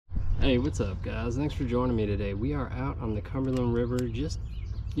Hey, what's up guys? Thanks for joining me today. We are out on the Cumberland River, just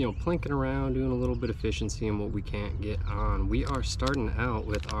plinking around, doing a little bit of fishing, seeing what we can't get on. We are starting out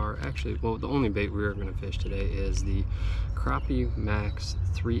with our, the only bait we are going to fish today is the Crappie Max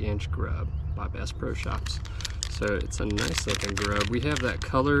 3-inch grub by Bass Pro Shops. So it's a nice looking grub. We have that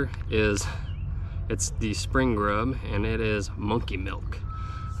color it's the spring grub, and it is monkey milk.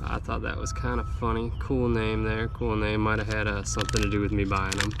 I thought that was kind of funny. Cool name there, cool name. Might have had something to do with me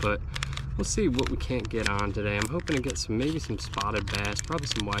buying them, but we'll see what we can't get on today. I'm hoping to get maybe some spotted bass, probably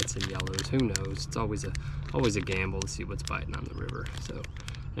some whites and yellows. Who knows? It's always a gamble to see what's biting on the river. So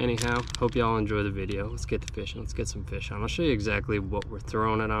anyhow, hope y'all enjoy the video. Let's get to fishing. Let's get some fish on. I'll show you exactly what we're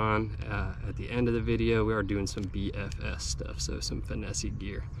throwing it on at the end of the video. We are doing some BFS stuff, so some finesse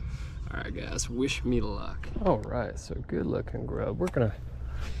gear. All right, guys, wish me luck. All right, so good looking grub. We're gonna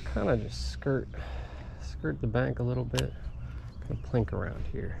kind of just skirt the bank a little bit, kind of plink around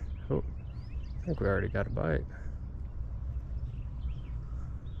here. Oh, I think we already got a bite.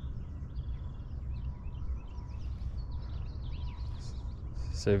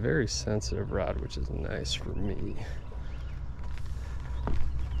 It's a very sensitive rod, which is nice for me.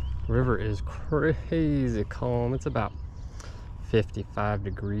 River is crazy calm. It's about 55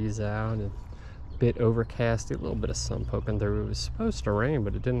 degrees out and bit overcast, a little bit of sun poking through. It was supposed to rain,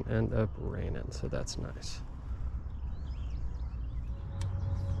 but it didn't end up raining, so that's nice.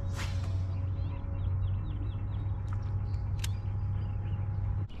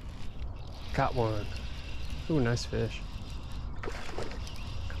 Got one. Ooh, nice fish.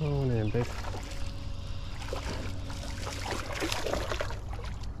 Come on in, baby.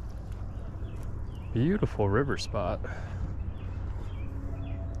 Beautiful river spot.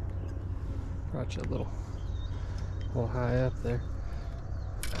 Brought you a little high up there.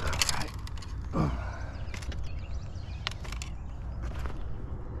 All right.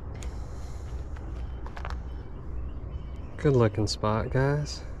 Good looking spot,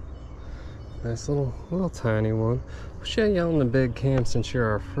 guys. Nice little tiny one. We'll show you on the big cam since you're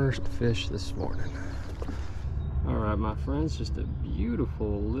our first fish this morning. All right, my friends, just a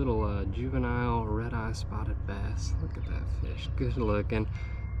beautiful little juvenile red-eye spotted bass. Look at that fish, good looking.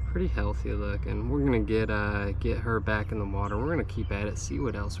 Pretty healthy looking. We're gonna get her back in the water. We're gonna keep at it, see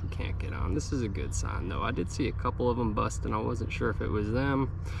what else we can't get on. This is a good sign though. I did see a couple of them busting. I wasn't sure if it was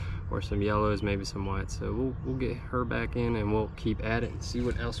them or some yellows, maybe some whites. So we'll get her back in and we'll keep at it and see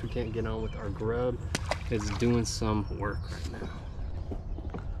what else we can't get on with our grub. It's doing some work right now.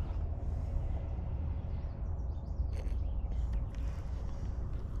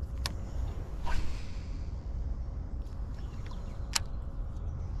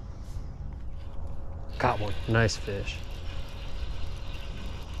 Got one. Nice fish.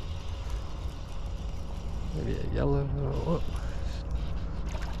 Maybe a yellow. Oh,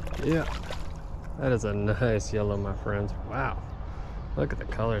 yeah. That is a nice yellow, my friends. Wow. Look at the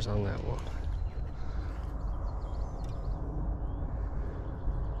colors on that one.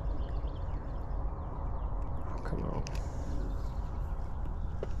 Oh, come on.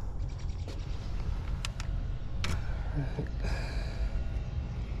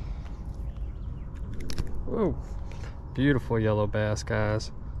 Whoa, beautiful yellow bass,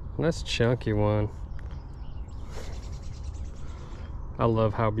 guys. Nice chunky one. I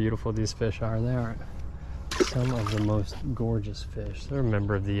love how beautiful these fish are. They are some of the most gorgeous fish. They're a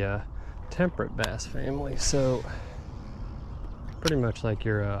member of the temperate bass family, so pretty much like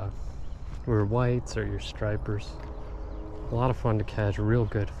your whites or your stripers. A lot of fun to catch, a real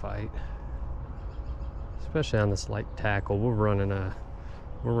good fight, especially on this light tackle. We're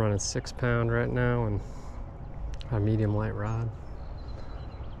running 6 pound right now and a medium light rod.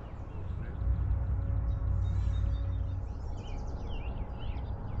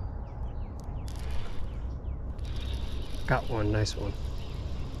 Got one, nice one.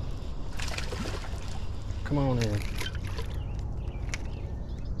 Come on in.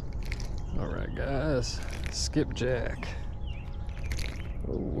 All right, guys, skipjack.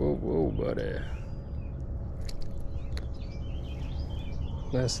 Whoa, whoa, buddy.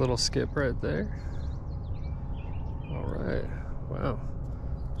 Nice little skip right there. All right, wow.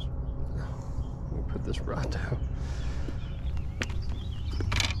 Let me put this rod down.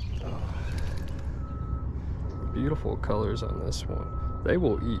 Oh. Beautiful colors on this one. They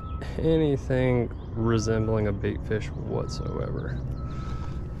will eat anything resembling a bait fish whatsoever.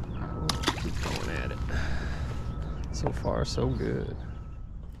 Keep going at it. So far, so good.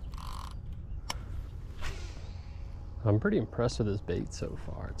 I'm pretty impressed with this bait so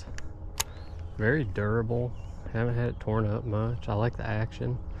far. It's very durable. Haven't had it torn up much. I like the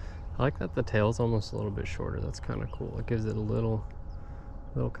action. I like that the tail's almost a little bit shorter. That's kind of cool. It gives it a little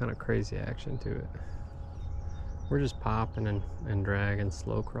little kind of crazy action to it. We're just popping and dragging,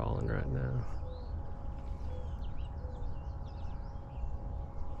 slow crawling right now.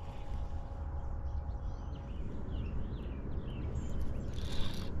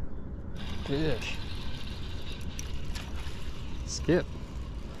 Fish. Skip.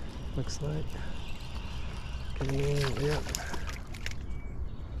 Looks like. Yep.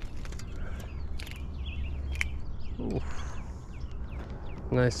 Oof.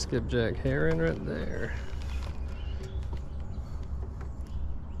 Nice skipjack herring right there.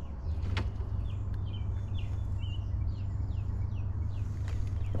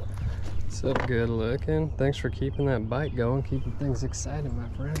 What's up, good looking? Thanks for keeping that bite going, keeping things exciting, my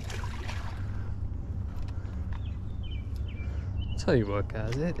friend. Tell you what,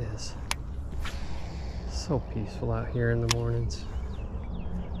 guys, it is so peaceful out here in the mornings.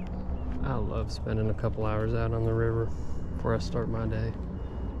 I love spending a couple hours out on the river before I start my day.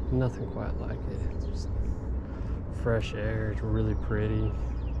 Nothing quite like it. It's just fresh air. It's really pretty.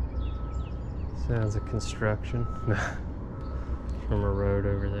 Sounds of construction from a road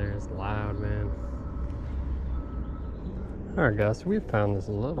over there. It's loud, man. Alright guys, so we found this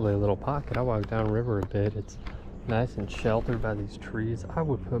lovely little pocket. I walked down river a bit. It's nice and sheltered by these trees. I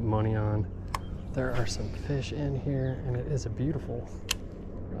would put money on there are some fish in here, and it is a beautiful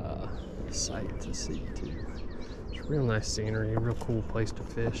sight to see too. It's real nice scenery, a real cool place to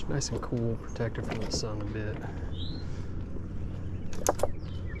fish. Nice and cool, protected from the sun a bit.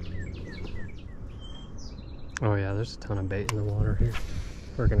 Oh yeah, there's a ton of bait in the water here.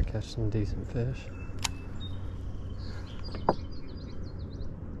 We're gonna catch some decent fish.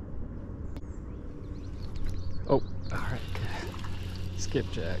 Oh, alright.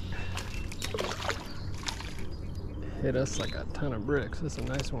 Skipjack. Hit us like a ton of bricks. This is a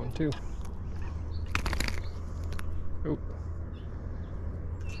nice one too. Oh.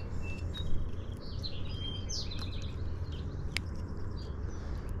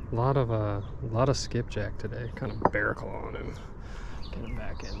 A lot of skipjack today. Kind of barnacle on him. Get him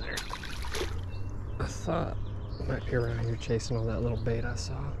back in there. I thought I might be around here chasing all that little bait I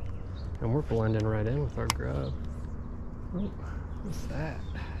saw. And we're blending right in with our grub. Oh, what's that?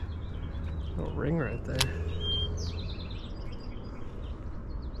 Little ring right there.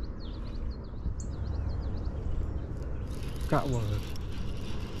 Got one.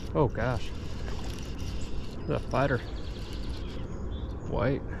 Oh gosh. The fighter.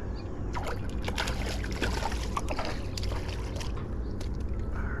 White.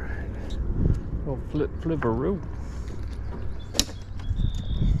 Alright. Oh, flipperoo.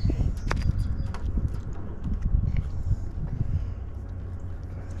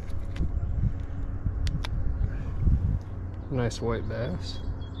 Nice white bass.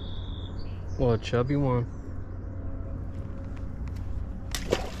 Well, a chubby one.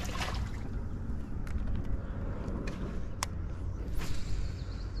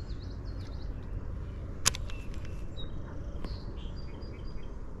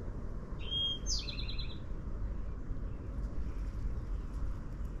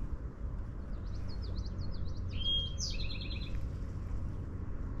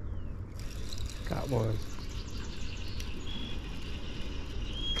 Got one.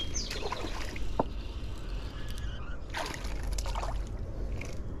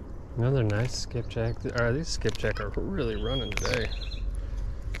 Another nice skipjack. These skipjack are really running today.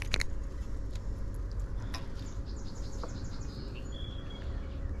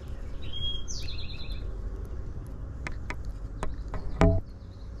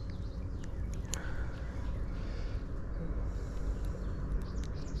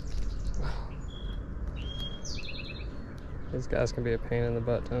 These guys can be a pain in the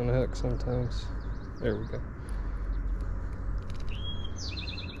butt to unhook sometimes. There we go.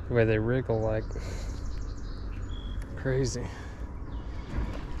 The way they wriggle like crazy.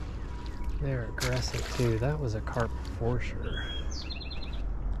 They're aggressive too. That was a carp for sure.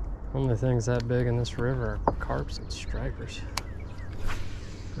 Only things that big in this river are carps and stripers.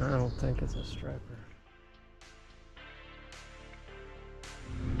 I don't think it's a striper.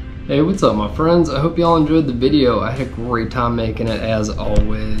 Hey, what's up my friends? I hope y'all enjoyed the video. I had a great time making it as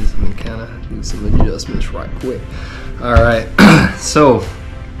always. I'm gonna kind of do some adjustments right quick. Alright, so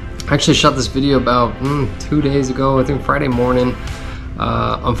I actually shot this video about 2 days ago, I think Friday morning.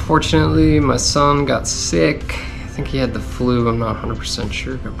 Unfortunately, my son got sick. I think he had the flu, I'm not 100%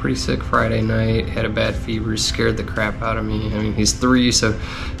 sure. Got pretty sick Friday night, had a bad fever, scared the crap out of me. I mean, he's 3, so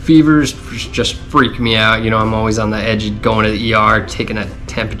fevers just freak me out. You know, I'm always on the edge of going to the ER, taking a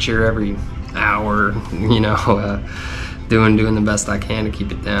temperature every hour, you know. doing the best I can to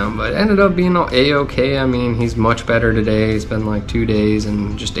keep it down, but it ended up being a-okay. I mean, he's much better today. It's been like 2 days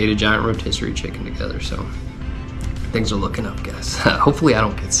and just ate a giant rotisserie chicken together, so things are looking up, guys. Hopefully I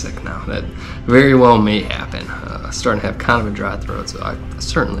don't get sick now. That very well may happen. Starting to have kind of a dry throat, so I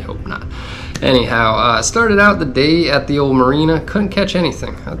certainly hope not. Anyhow, started out the day at the old marina. Couldn't catch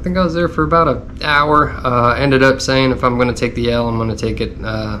anything. I think I was there for about an hour. Ended up saying if I'm going to take the L, I'm going to take it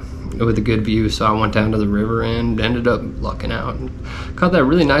with a good view. So I went down to the river and ended up lucking out and caught that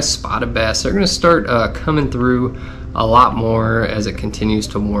really nice spotted bass. They're going to start coming through a lot more as it continues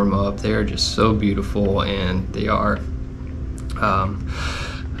to warm up. They are just so beautiful, and they are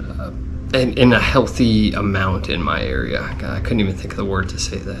in a healthy amount in my area. God, I couldn't even think of the word to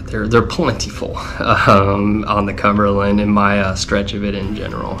say that. They're plentiful on the Cumberland in my stretch of it in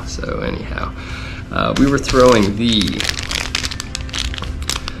general. So anyhow, we were throwing the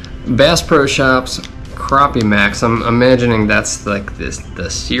Bass Pro Shops Crappie Max. I'm imagining that's like the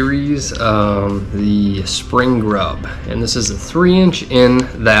series, the spring grub, and this is a 3-inch in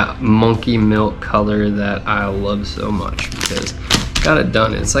that monkey milk color that I love so much because got it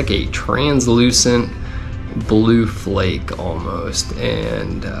done. It's like a translucent blue flake almost,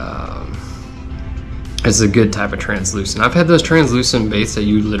 and it's a good type of translucent. I've had those translucent baits that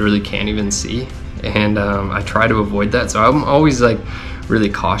you literally can't even see, and I try to avoid that, so I'm always like really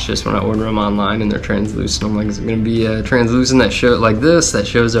cautious when I order them online and they're translucent. I'm like, is it going to be a translucent that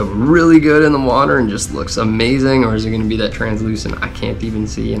shows up really good in the water and just looks amazing, or is it going to be that translucent I can't even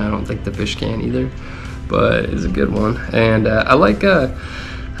see, and I don't think the fish can either? But it's a good one, and I like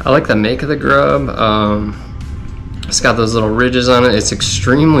the make of the grub. It's got those little ridges on it. It's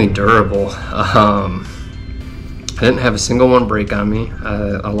extremely durable. I didn't have a single one break on me.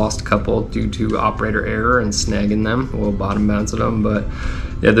 I lost a couple due to operator error and snagging them, a little bottom bounce of them. But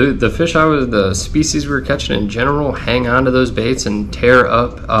yeah, the species we were catching in general hang on to those baits and tear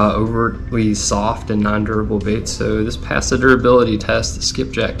up overtly soft and non-durable baits. So this passed the durability test, the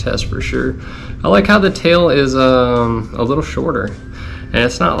skipjack test for sure. I like how the tail is a little shorter. And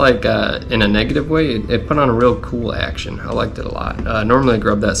it's not like in a negative way. It put on a real cool action. I liked it a lot. Normally a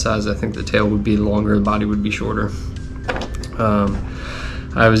grub that size, I think the tail would be longer, the body would be shorter.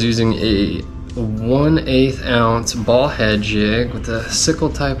 I was using a 1/8 ounce ball head jig with a Sickle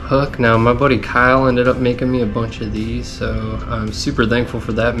type hook. Now my buddy Kyle ended up making me a bunch of these, so I'm super thankful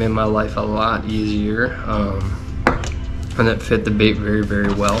for that. Made my life a lot easier, and that fit the bait very,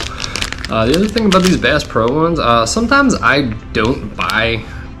 very well. The other thing about these Bass Pro ones, sometimes I don't buy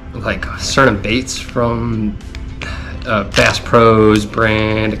like certain baits from Bass Pro's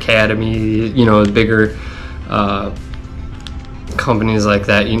brand, Academy, you know, bigger companies like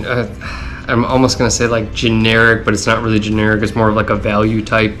that. You know, I'm almost gonna say like generic, but it's not really generic. It's more of like a value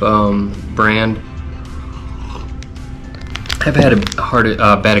type brand. I've had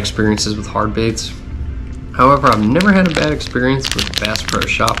bad experiences with hard baits. However, I've never had a bad experience with Bass Pro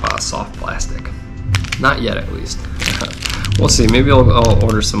Shop soft plastic. Not yet, at least. We'll see. Maybe I'll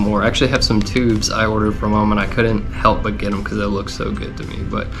order some more. I actually have some tubes I ordered from them, and I couldn't help but get them because they look so good to me.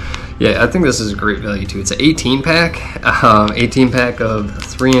 But yeah, I think this is a great value too. It's an 18 pack, 18 pack of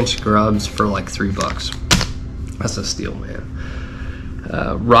 3-inch grubs for like $3. That's a steal, man.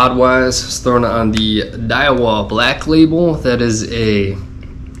 Rod wise, throwing it on the Daiwa Black Label. That is a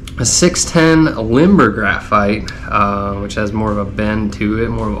 610 limber graphite, which has more of a bend to it,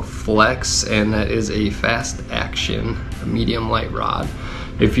 more of a flex, and that is a fast action medium light rod.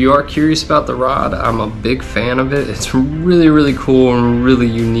 If you are curious about the rod, I'm a big fan of it. It's really, really cool and really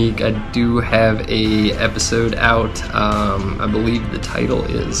unique. I do have a episode out. I believe the title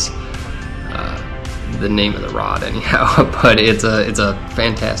is the name of the rod anyhow, but it's a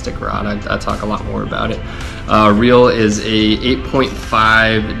fantastic rod. I talk a lot more about it. Reel is a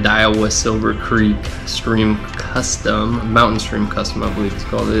 8.5 Daiwa Silver Creek Stream Custom, Mountain Stream Custom I believe it's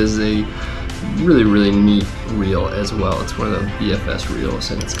called. It is a really, really neat reel as well. It's one of the BFS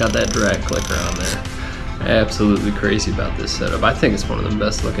reels, and it's got that drag clicker on there. Absolutely crazy about this setup. I think it's one of the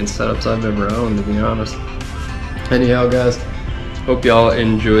best looking setups I've ever owned, to be honest. Anyhow, guys, hope y'all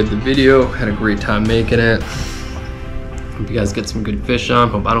enjoyed the video. Had a great time making it. Hope you guys get some good fish on.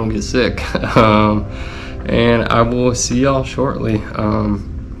 Hope I don't get sick. And I will see y'all shortly.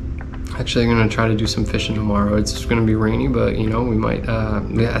 Actually, I'm gonna try to do some fishing tomorrow. It's gonna be rainy, but you know, we might,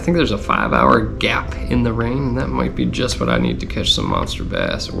 I think there's a 5-hour gap in the rain, and that might be just what I need to catch some monster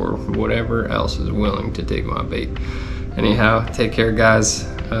bass or whatever else is willing to take my bait. Anyhow, take care, guys.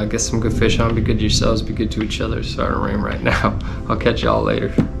 Get some good fish on, be good to yourselves, be good to each other. It's starting to rain right now. I'll catch y'all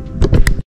later.